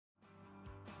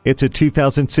It's a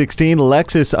 2016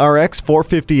 Lexus RX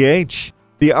 450h.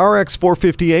 The RX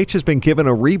 450h has been given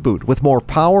a reboot with more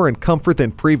power and comfort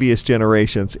than previous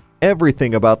generations.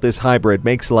 Everything about this hybrid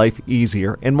makes life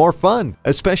easier and more fun,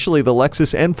 especially the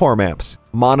Lexus N-Form apps.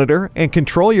 Monitor and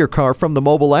control your car from the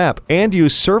mobile app and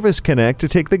use Service Connect to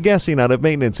take the guessing out of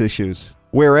maintenance issues.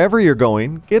 Wherever you're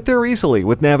going, get there easily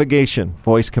with navigation,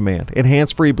 voice command, and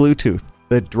hands-free Bluetooth.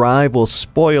 The drive will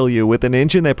spoil you with an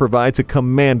engine that provides a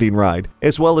commanding ride,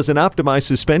 as well as an optimized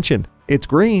suspension. It's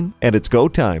green and it's go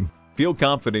time. Feel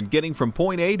confident getting from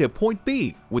point A to point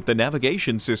B with the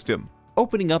navigation system.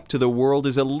 Opening up to the world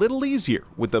is a little easier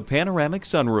with the panoramic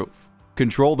sunroof.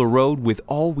 Control the road with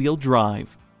all-wheel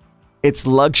drive. It's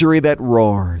luxury that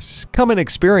roars. Come and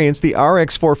experience the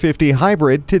RX 450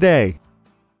 hybrid today.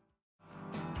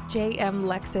 JM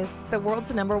Lexus, the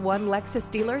world's #1 Lexus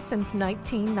dealer since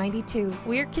 1992.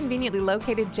 We're conveniently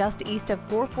located just east of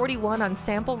 441 on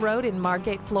Sample Road in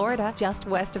Margate, Florida, just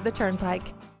west of the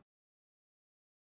Turnpike.